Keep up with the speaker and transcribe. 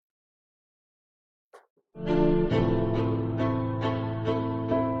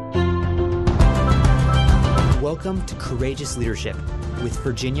Welcome to Courageous Leadership with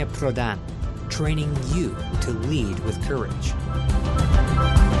Virginia Prodan, training you to lead with courage.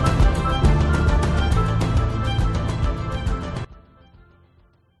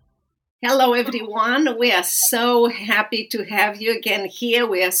 Hello, everyone. We are so happy to have you again here.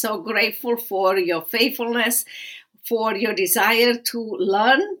 We are so grateful for your faithfulness, for your desire to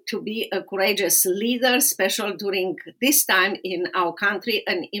learn, to be a courageous leader, especially during this time in our country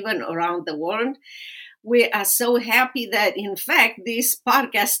and even around the world. We are so happy that, in fact, this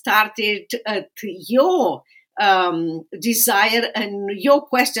podcast started at your desire and your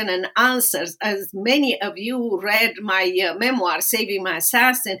question and answers. As many of you read my memoir, Saving My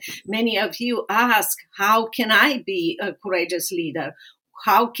Assassin, many of you ask, how can I be a courageous leader?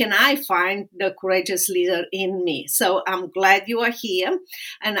 How can I find the courageous leader in me? So I'm glad you are here.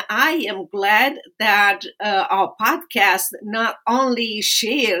 And I am glad that our podcast not only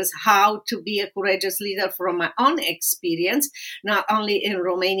shares how to be a courageous leader from my own experience, not only in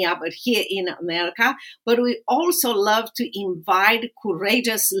Romania, but here in America, but we also love to invite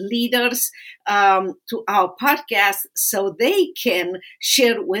courageous leaders to our podcast so they can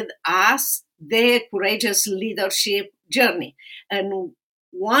share with us their courageous leadership journey. And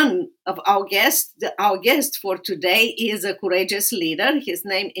one of our guest for today is a courageous leader. His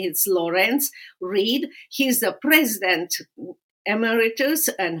name is Lawrence Reed. He's the president Emeritus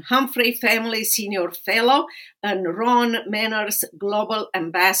and Humphreys Family Senior Fellow and Ron Manor's Global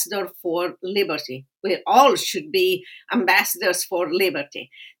Ambassador for Liberty. We all should be ambassadors for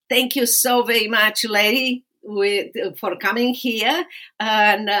liberty. Thank you so very much, lady, for coming here.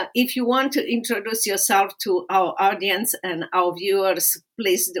 And if you want to introduce yourself to our audience and our viewers,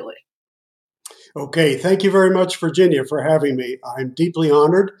 please do it. Okay, thank you very much, Virginia, for having me. I'm deeply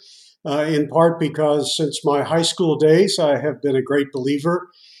honored, in part because since my high school days, I have been a great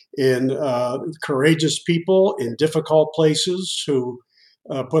believer in courageous people in difficult places who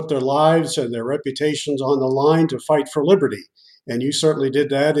put their lives and their reputations on the line to fight for liberty. And you certainly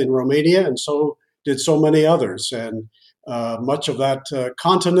did that in Romania, and so did so many others. And much of that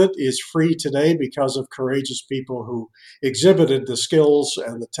continent is free today because of courageous people who exhibited the skills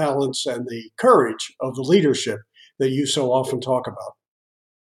and the talents and the courage of the leadership that you so often talk about.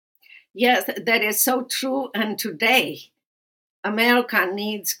 Yes, that is so true. And today, America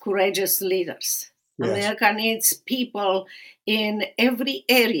needs courageous leaders. Yes. America needs people in every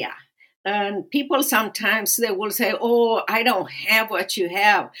area. And people sometimes they will say, "Oh, I don't have what you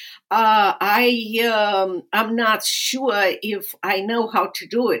have. I'm not sure if I know how to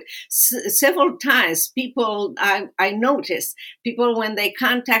do it." Several times, people I notice people when they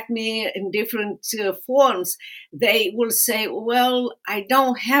contact me in different forms, they will say, "Well, I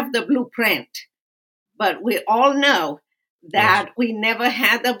don't have the blueprint," but we all know that yes, we never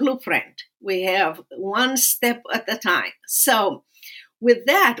had the blueprint. We have one step at a time. So, with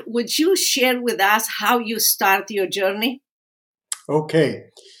that, would you share with us how you start your journey? Okay.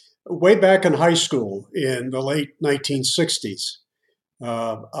 Way back in high school in the late 1960s,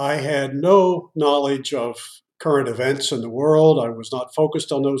 I had no knowledge of current events in the world. I was not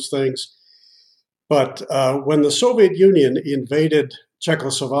focused on those things. But when the Soviet Union invaded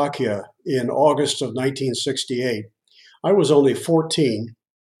Czechoslovakia in August of 1968, I was only 14,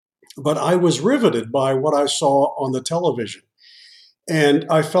 but I was riveted by what I saw on the television. And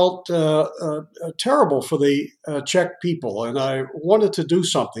I felt terrible for the Czech people, and I wanted to do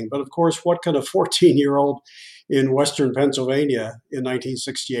something. But of course, what can a 14-year-old in Western Pennsylvania in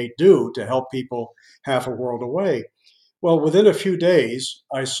 1968 do to help people half a world away? Well, within a few days,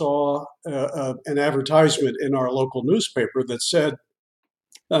 I saw an advertisement in our local newspaper that said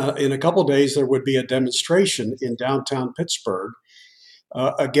in a couple days there would be a demonstration in downtown Pittsburgh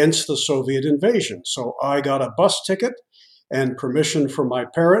against the Soviet invasion. So I got a bus ticket and permission from my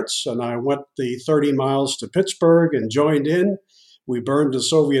parents, and I went the 30 miles to Pittsburgh and joined in. We burned the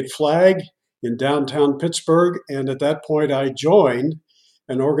Soviet flag in downtown Pittsburgh, and at that point I joined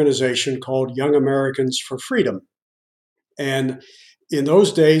an organization called Young Americans for Freedom. And in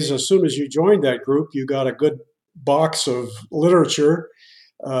those days, as soon as you joined that group, you got a good box of literature,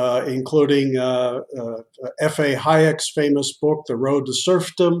 including F.A. Hayek's famous book, The Road to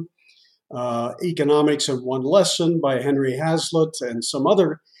Serfdom, Economics in One Lesson by Henry Hazlitt, and some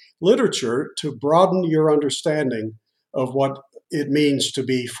other literature to broaden your understanding of what it means to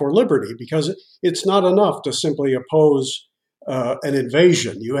be for liberty, because it's not enough to simply oppose an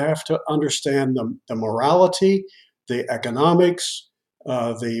invasion. You have to understand the morality, the economics,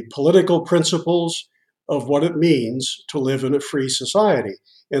 the political principles of what it means to live in a free society.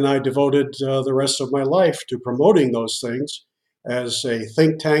 And I devoted the rest of my life to promoting those things as a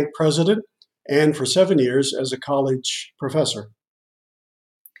think tank president and for 7 years as a college professor.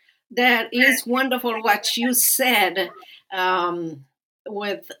 That is wonderful what you said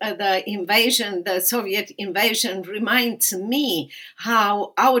with the invasion, the Soviet invasion, reminds me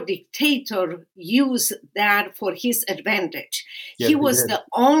how our dictator used that for his advantage. Yes, He was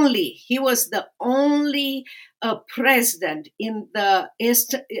the only president in the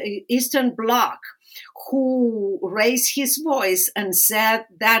Eastern Bloc who raised his voice and said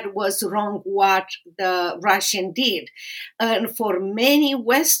that was wrong what the Russian did. And for many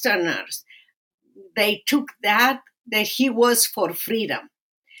Westerners, they took that he was for freedom.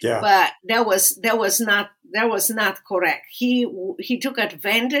 Yeah. But that was not correct. He took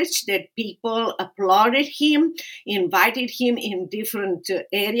advantage that people applauded him, invited him in different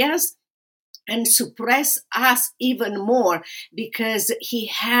areas, and suppress us even more because he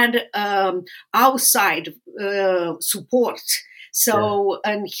had outside support. So,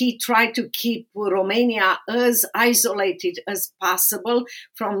 and he tried to keep Romania as isolated as possible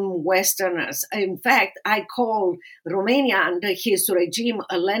from Westerners. In fact, I call Romania under his regime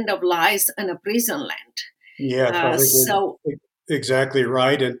a land of lies and a prison land. Yes, I think you're exactly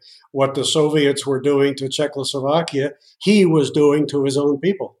right. And what the Soviets were doing to Czechoslovakia, he was doing to his own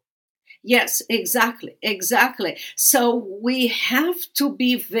people. Yes, exactly. So we have to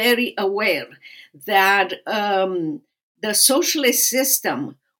be very aware that the socialist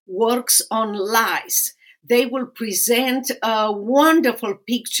system works on lies. They will present a wonderful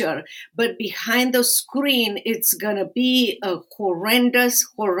picture, but behind the screen, it's going to be a horrendous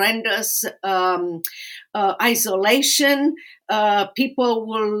isolation. People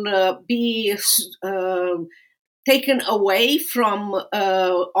will be taken away from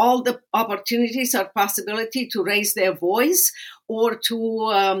all the opportunities or possibility to raise their voice or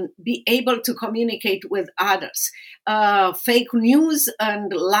to be able to communicate with others. Fake news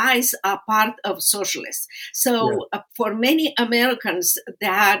and lies are part of socialists. So for many Americans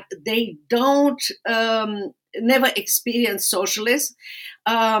that they don't never experience socialism,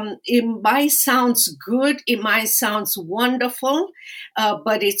 it might sound good, it might sound wonderful,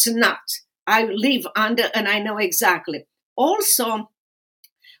 but it's not. I live under, and I know exactly. Also,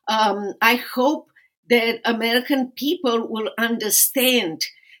 I hope that American people will understand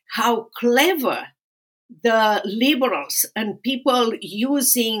how clever the liberals and people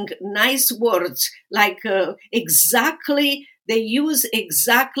using nice words like they use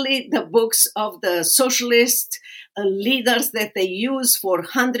exactly the books of the socialist leaders that they use for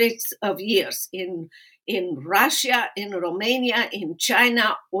hundreds of years in Russia, in Romania, in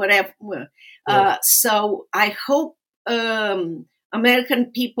China, whatever. So I hope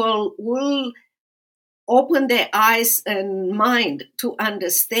American people will open their eyes and mind to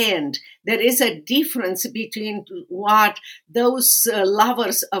understand there is a difference between what those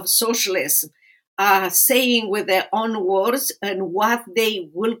lovers of socialism are saying with their own words and what they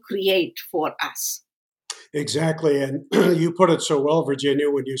will create for us. Exactly. And you put it so well, Virginia,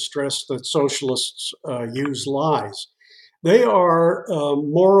 when you stress that socialists use lies. They are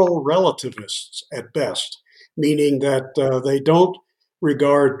moral relativists at best, meaning that they don't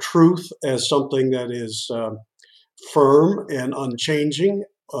regard truth as something that is firm and unchanging,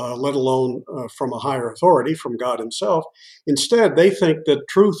 let alone from a higher authority, from God himself. Instead, they think that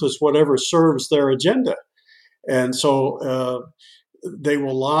truth is whatever serves their agenda. And so they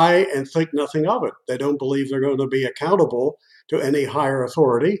will lie and think nothing of it. They don't believe they're going to be accountable to any higher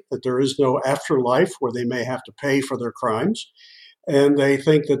authority, that there is no afterlife where they may have to pay for their crimes. And they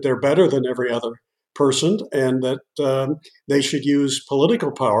think that they're better than every other person and that they should use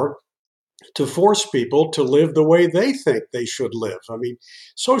political power to force people to live the way they think they should live. I mean,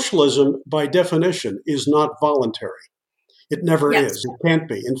 socialism, by definition, is not voluntary. It never is. It can't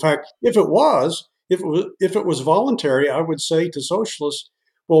be. In fact, if it was voluntary, I would say to socialists,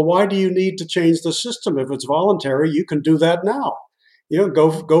 well, why do you need to change the system? If it's voluntary, you can do that now.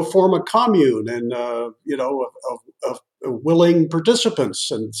 Go form a commune and of willing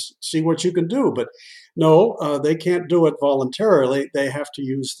participants and see what you can do. But no, they can't do it voluntarily. They have to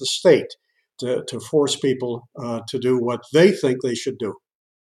use the state to force people to do what they think they should do.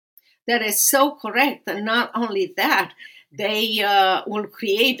 That is so correct. And not only that, they will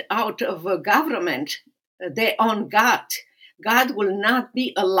create out of a government their own God. God will not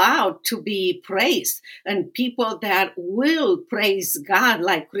be allowed to be praised. And people that will praise God,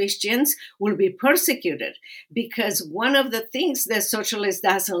 like Christians, will be persecuted. Because one of the things that socialist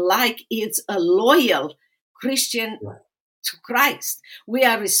doesn't like is a loyal Christian to Christ. We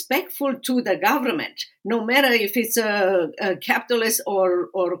are respectful to the government, no matter if it's a capitalist or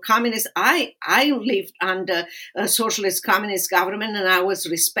communist. I lived under a socialist communist government, and I was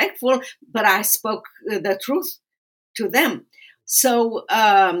respectful, but I spoke the truth to them. So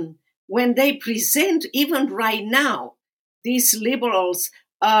when they present, even right now, these liberals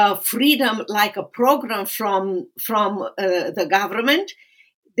freedom like a program from the government,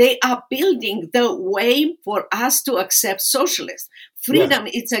 they are building the way for us to accept socialism. Freedom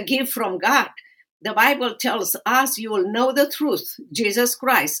is a gift from God. The Bible tells us you will know the truth, Jesus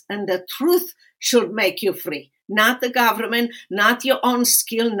Christ, and the truth should make you free. Not the government, not your own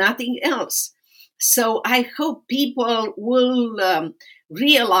skill, nothing else. So I hope people will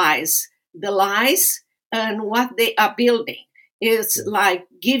realize the lies and what they are building. It's like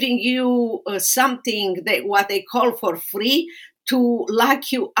giving you something that what they call for free to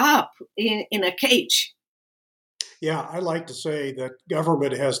lock you up in a cage. Yeah, I like to say that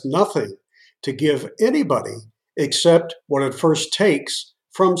government has nothing to give anybody except what it first takes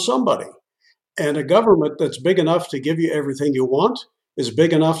from somebody. And a government that's big enough to give you everything you want is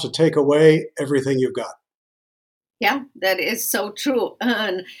big enough to take away everything you've got. Yeah, that is so true.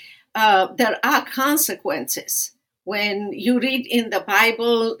 And there are consequences. When you read in the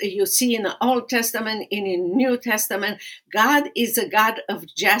Bible, you see in the Old Testament, in the New Testament, God is a God of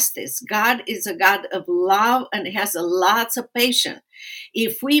justice. God is a God of love and has lots of patience.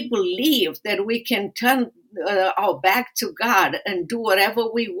 If we believe that we can turn our back to God and do whatever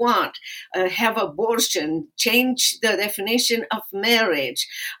we want, have abortion, change the definition of marriage,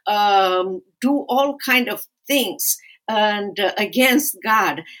 do all kind of things, and against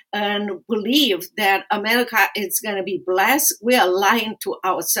God, and believe that America is going to be blessed, we are lying to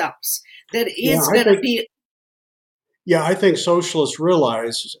ourselves. That is going to be. Yeah, I think socialists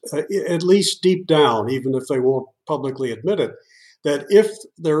realize, at least deep down, even if they won't publicly admit it, that if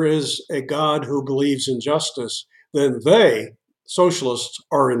there is a God who believes in justice, then they, socialists,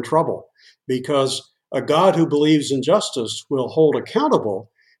 are in trouble, because a God who believes in justice will hold accountable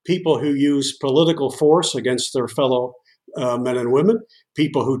people who use political force against their fellow men and women,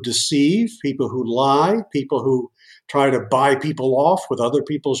 people who deceive, people who lie, people who try to buy people off with other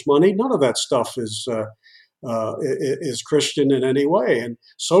people's money. None of that stuff is Christian in any way. And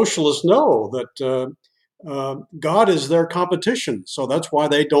socialists know that God is their competition. So that's why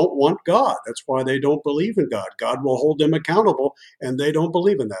they don't want God. That's why they don't believe in God. God will hold them accountable, and they don't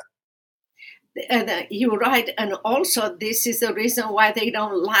believe in that. You're right, and also this is the reason why they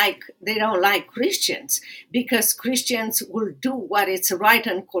don't like Christians, because Christians will do what is right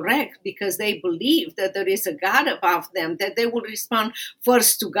and correct, because they believe that there is a God above them, that they will respond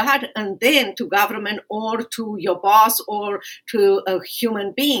first to God and then to government or to your boss or to a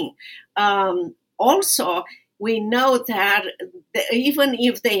human being. Also, we know that even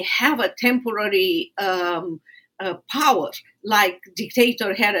if they have a temporary power, like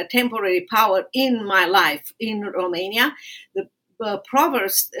dictator had a temporary power in my life in Romania, the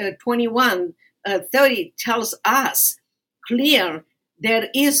Proverbs 21:30 tells us clear, there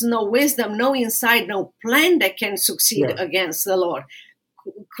is no wisdom, no insight, no plan that can succeed against the Lord.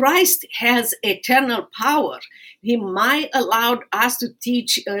 Christ has eternal power. He might allow us to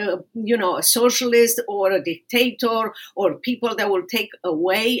teach, a socialist or a dictator or people that will take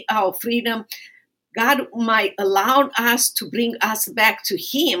away our freedom. God might allow us to bring us back to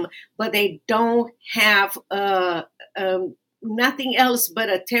Him, but they don't have nothing else but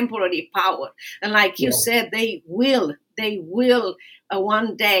a temporary power. And like you said, they will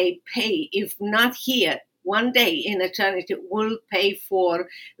one day pay, if not here, one day in eternity will pay for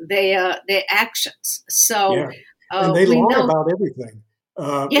their actions. So and they lie about everything.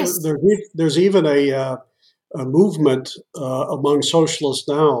 There's even a movement among socialists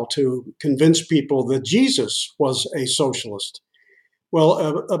now to convince people that Jesus was a socialist.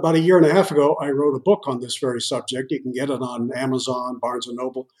 Well, about a year and a half ago, I wrote a book on this very subject. You can get it on Amazon, Barnes &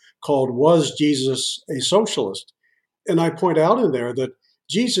 Noble, called Was Jesus a Socialist? And I point out in there that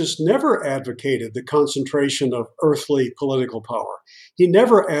Jesus never advocated the concentration of earthly political power. He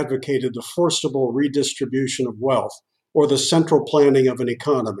never advocated the forcible redistribution of wealth, or the central planning of an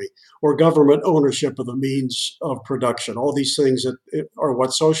economy, or government ownership of the means of production. All these things that are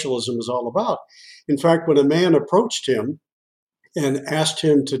what socialism is all about. In fact, when a man approached him and asked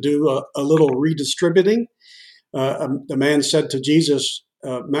him to do a little redistributing, the man said to Jesus,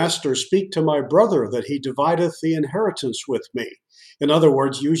 Master, speak to my brother that he divideth the inheritance with me. In other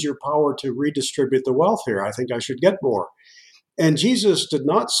words, use your power to redistribute the wealth here. I think I should get more. And Jesus did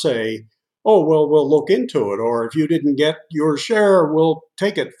not say, oh, well, we'll look into it, or if you didn't get your share, we'll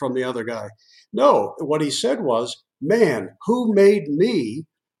take it from the other guy. No, what he said was, Man, who made me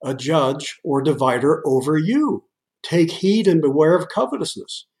a judge or divider over you? Take heed and beware of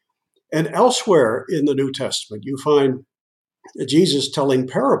covetousness. And elsewhere in the New Testament, you find Jesus telling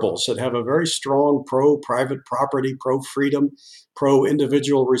parables that have a very strong pro private property, pro freedom, pro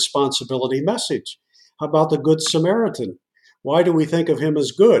individual responsibility message. How about the Good Samaritan? Why do we think of him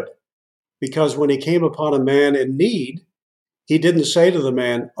as good? Because when he came upon a man in need, he didn't say to the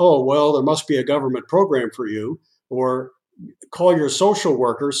man, "Oh, well, there must be a government program for you," or "Call your social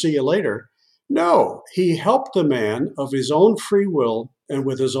worker, see you later." No, he helped the man of his own free will and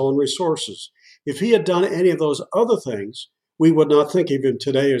with his own resources. If he had done any of those other things, we would not think of him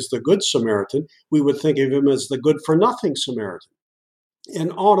today as the Good Samaritan. We would think of him as the good for nothing Samaritan.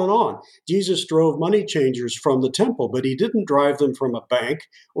 And on and on. Jesus drove money changers from the temple, but he didn't drive them from a bank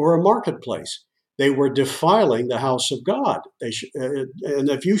or a marketplace. They were defiling the house of God. And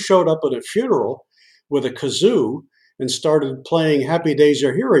if you showed up at a funeral with a kazoo and started playing Happy Days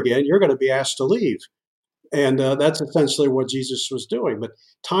Are Here Again, you're going to be asked to leave. And that's essentially what Jesus was doing. But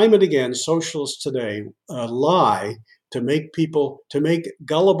time and again, socialists today lie to make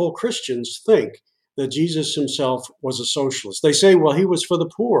gullible Christians think that Jesus himself was a socialist. They say, well, he was for the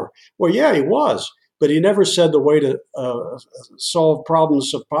poor. Well, yeah, he was. But he never said the way to solve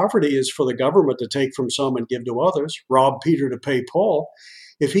problems of poverty is for the government to take from some and give to others, rob Peter to pay Paul.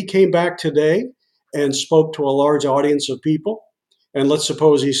 If he came back today and spoke to a large audience of people, and let's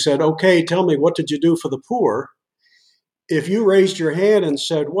suppose he said, okay, tell me, what did you do for the poor? If you raised your hand and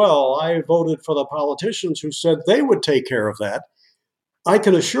said, well, I voted for the politicians who said they would take care of that, I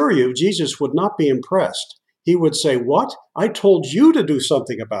can assure you Jesus would not be impressed. He would say, what? I told you to do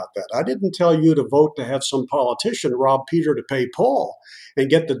something about that. I didn't tell you to vote to have some politician rob Peter to pay Paul and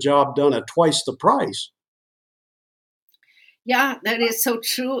get the job done at twice the price. Yeah, that is so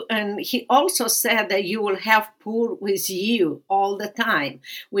true. And he also said that you will have poor with you all the time,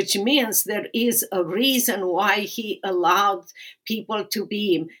 which means there is a reason why he allowed people to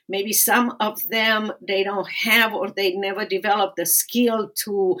be. Maybe some of them, they don't have or they never developed the skill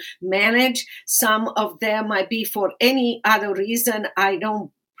to manage. Some of them might be for any other reason. I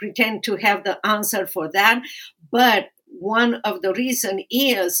don't pretend to have the answer for that. But one of the reasons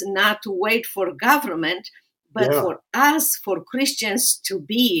is not to wait for government, but for us, for Christians, to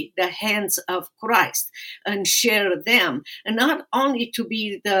be the hands of Christ and share them. And not only to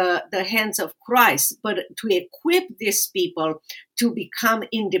be the hands of Christ, but to equip these people to become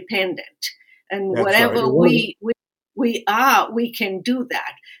independent. And That's whatever right. we are, we can do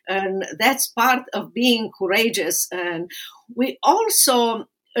that. And that's part of being courageous. And we also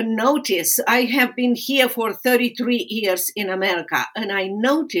notice, I have been here for 33 years in America, and I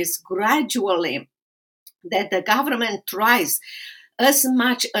notice gradually that the government tries as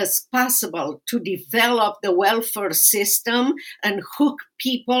much as possible to develop the welfare system and hook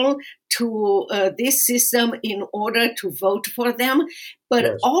people to this system in order to vote for them. But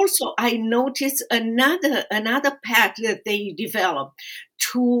Yes. also I noticed another path that they developed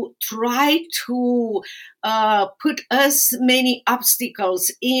to try to put as many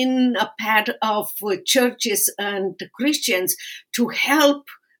obstacles in a path of churches and Christians to help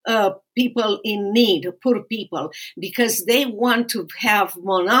people in need, poor people, because they want to have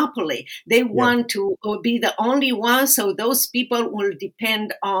monopoly. They want to be the only ones, so those people will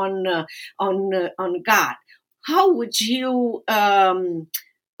depend on God. How would you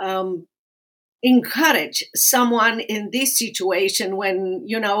encourage someone in this situation when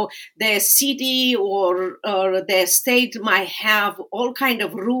their city or their state might have all kind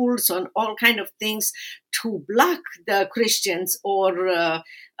of rules on all kind of things to block the Christians or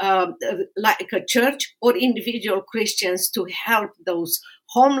like a church or individual Christians to help those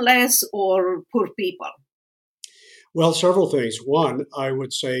homeless or poor people? Well, several things. One, I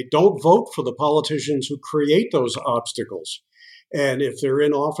would say don't vote for the politicians who create those obstacles. And if they're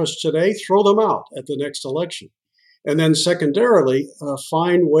in office today, throw them out at the next election. And then secondarily,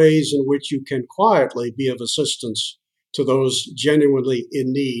 find ways in which you can quietly be of assistance to those genuinely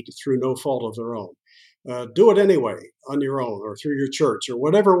in need through no fault of their own. Do it anyway on your own or through your church or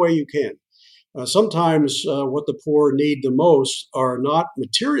whatever way you can. Sometimes what the poor need the most are not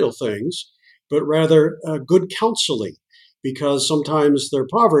material things, but rather good counseling, because sometimes their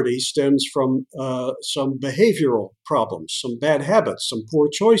poverty stems from some behavioral problems, some bad habits, some poor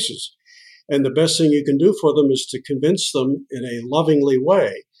choices. And the best thing you can do for them is to convince them in a lovingly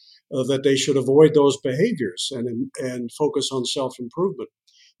way that they should avoid those behaviors and focus on self-improvement.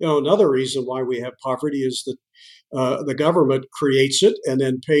 Another reason why we have poverty is that the government creates it and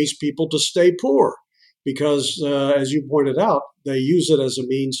then pays people to stay poor. because, as you pointed out, they use it as a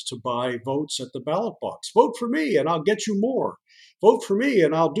means to buy votes at the ballot box. Vote for me and I'll get you more. Vote for me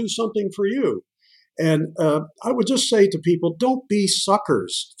and I'll do something for you. And I would just say to people, don't be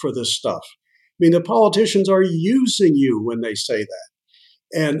suckers for this stuff. I mean, the politicians are using you when they say that.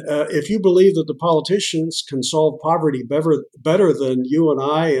 And if you believe that the politicians can solve poverty better than you and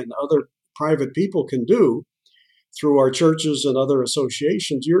I and other private people can do through our churches and other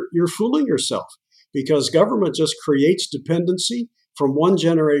associations, you're fooling yourself, because government just creates dependency from one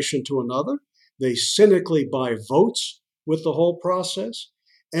generation to another. They cynically buy votes with the whole process,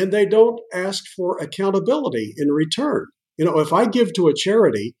 and they don't ask for accountability in return. If I give to a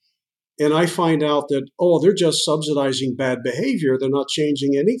charity and I find out that, they're just subsidizing bad behavior, they're not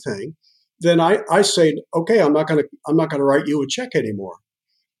changing anything, then I say, okay, I'm not going to write you a check anymore.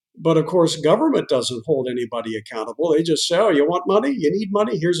 But of course, government doesn't hold anybody accountable. They just say, you want money? You need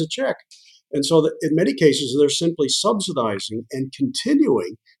money? Here's a check. And so in many cases, they're simply subsidizing and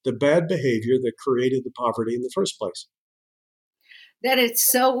continuing the bad behavior that created the poverty in the first place. That is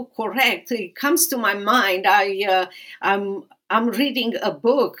so correct. It comes to my mind. I'm reading a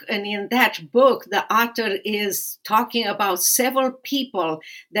book, and in that book, the author is talking about several people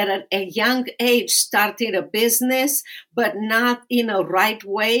that at a young age started a business, but not in a right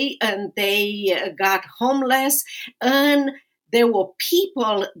way, and they got homeless. And there were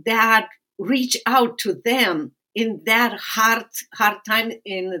people that reached out to them in that hard time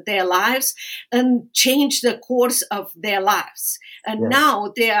in their lives and change the course of their lives. And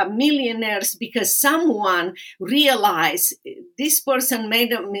now they are millionaires because someone realized this person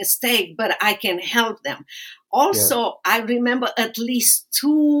made a mistake, but I can help them. Also, I remember at least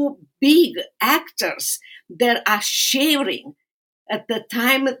 2 big actors that are sharing. At the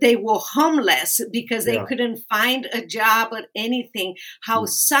time they were homeless because they couldn't find a job or anything, how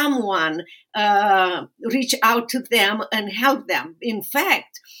someone reached out to them and helped them. In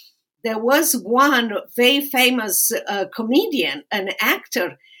fact, there was one very famous comedian, an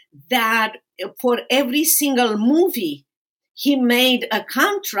actor, that for every single movie, he made a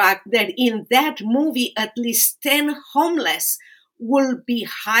contract that in that movie, at least 10 homeless will be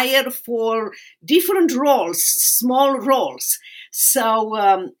hired for different roles, small roles.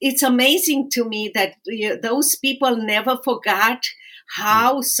 So it's amazing to me that those people never forgot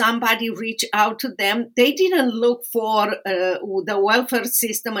how somebody reached out to them. They didn't look for the welfare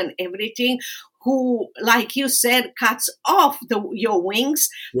system and everything, who, like you said, cuts off your wings,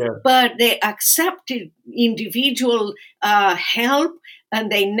 but they accepted individual help, and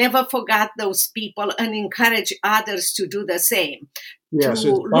they never forgot those people and encourage others to do the same. Yes,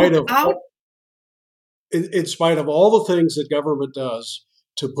 in spite of all the things that government does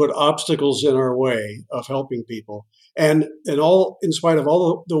to put obstacles in our way of helping people, and in spite of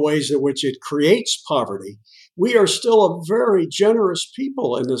all the ways in which it creates poverty, we are still a very generous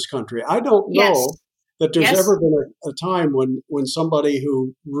people in this country. I don't know that there's ever been a time when somebody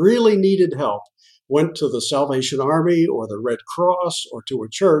who really needed help went to the Salvation Army or the Red Cross or to a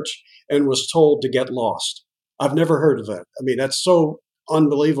church and was told to get lost. I've never heard of that. I mean, that's so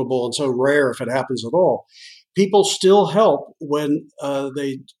unbelievable and so rare if it happens at all. People still help when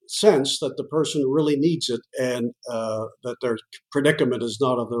they sense that the person really needs it and that their predicament is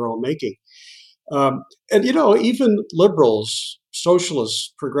not of their own making. And, even liberals,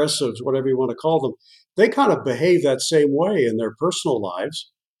 socialists, progressives, whatever you want to call them, they kind of behave that same way in their personal lives.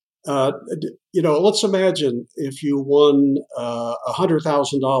 Let's imagine if you won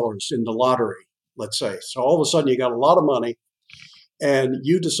 $100,000 in the lottery, let's say. So all of a sudden you got a lot of money and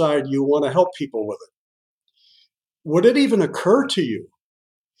you decide you want to help people with it. Would it even occur to you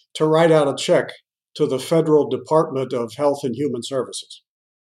to write out a check to the Federal Department of Health and Human Services?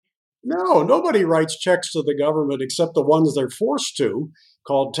 No, nobody writes checks to the government except the ones they're forced to,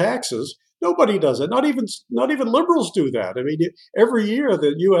 called taxes. Nobody does it. Not even liberals do that. I mean, every year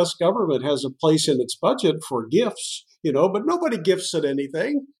the U.S. government has a place in its budget for gifts, but nobody gifts at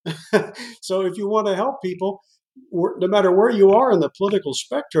anything. So if you want to help people, no matter where you are in the political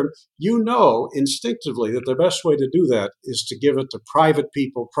spectrum, instinctively that the best way to do that is to give it to private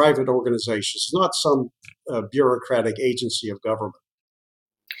people, private organizations, not some bureaucratic agency of government.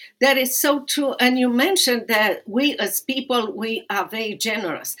 That is so true. And you mentioned that we as people, we are very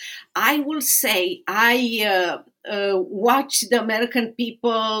generous. I will say I watch the American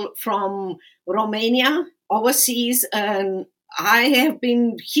people from Romania overseas, and I have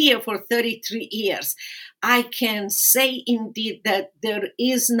been here for 33 years. I can say indeed that there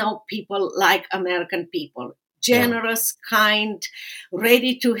is no people like American people. Generous, kind,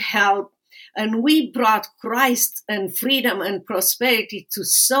 ready to help. And we brought Christ and freedom and prosperity to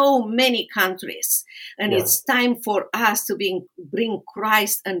so many countries. And it's time for us to bring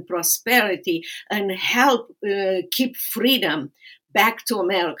Christ and prosperity and help keep freedom back to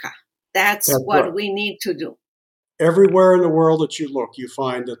America. That's what right. we need to do. Everywhere in the world that you look, you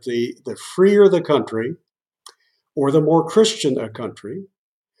find that the freer the country, or the more Christian a country,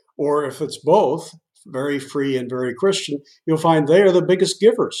 or if it's both, very free and very Christian, you'll find they are the biggest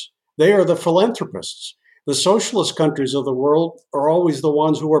givers. They are the philanthropists. The socialist countries of the world are always the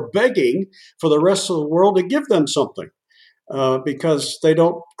ones who are begging for the rest of the world to give them something because they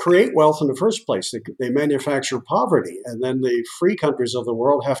don't create wealth in the first place. They manufacture poverty, and then the free countries of the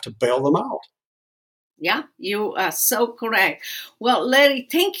world have to bail them out. Yeah, you are so correct. Well, Larry,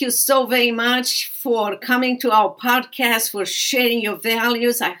 thank you so very much for coming to our podcast, for sharing your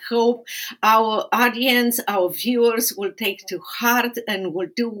values. I hope our audience, our viewers will take to heart and will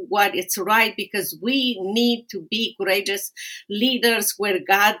do what is right, because we need to be courageous leaders where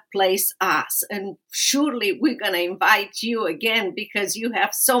God placed us. And surely we're going to invite you again because you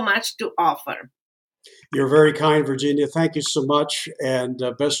have so much to offer. You're very kind, Virginia. Thank you so much, and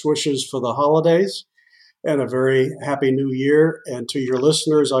best wishes for the holidays. And a very happy new year. And to your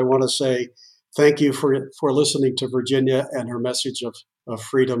listeners, I want to say thank you for listening to Virginia and her message of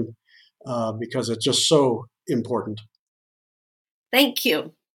freedom, because it's just so important. Thank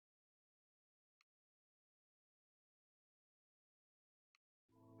you.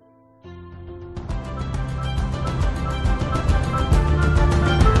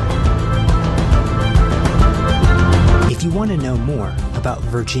 If you want to know more about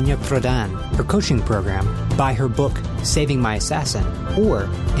Virginia Prodan, her coaching program, buy her book, Saving My Assassin, or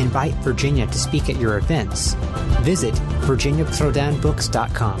invite Virginia to speak at your events, visit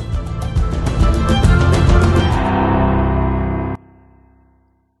virginiaprodanbooks.com.